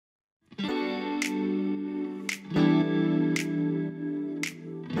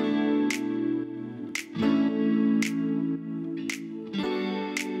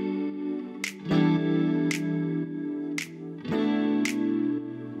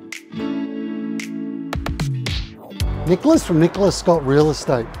Nicholas from Nicholas Scott Real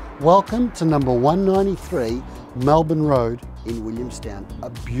Estate. Welcome to number 193 Melbourne Road in Williamstown. A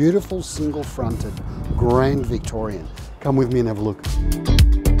beautiful single fronted grand Victorian. Come with me and have a look.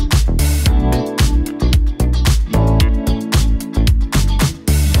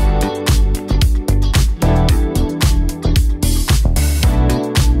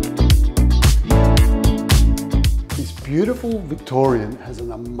 This beautiful Victorian has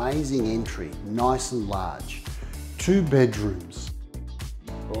an amazing entry, nice and large. 2 bedrooms,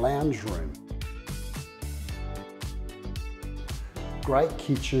 lounge room, great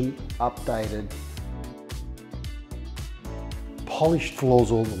kitchen, updated, polished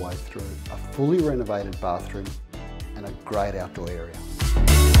floors all the way through, a fully renovated bathroom and a great outdoor area.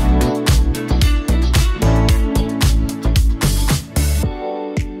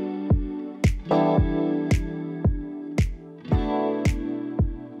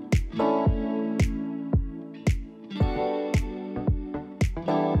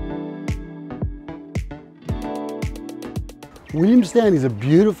 Williamstown is a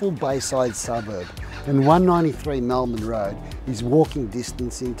beautiful bayside suburb, and 193 Melbourne Road is walking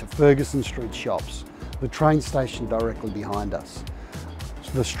distance into Ferguson Street shops, the train station directly behind us,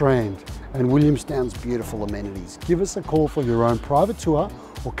 the Strand, and Williamstown's beautiful amenities. Give us a call for your own private tour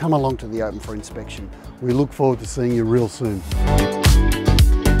or come along to the open for inspection. We look forward to seeing you real soon.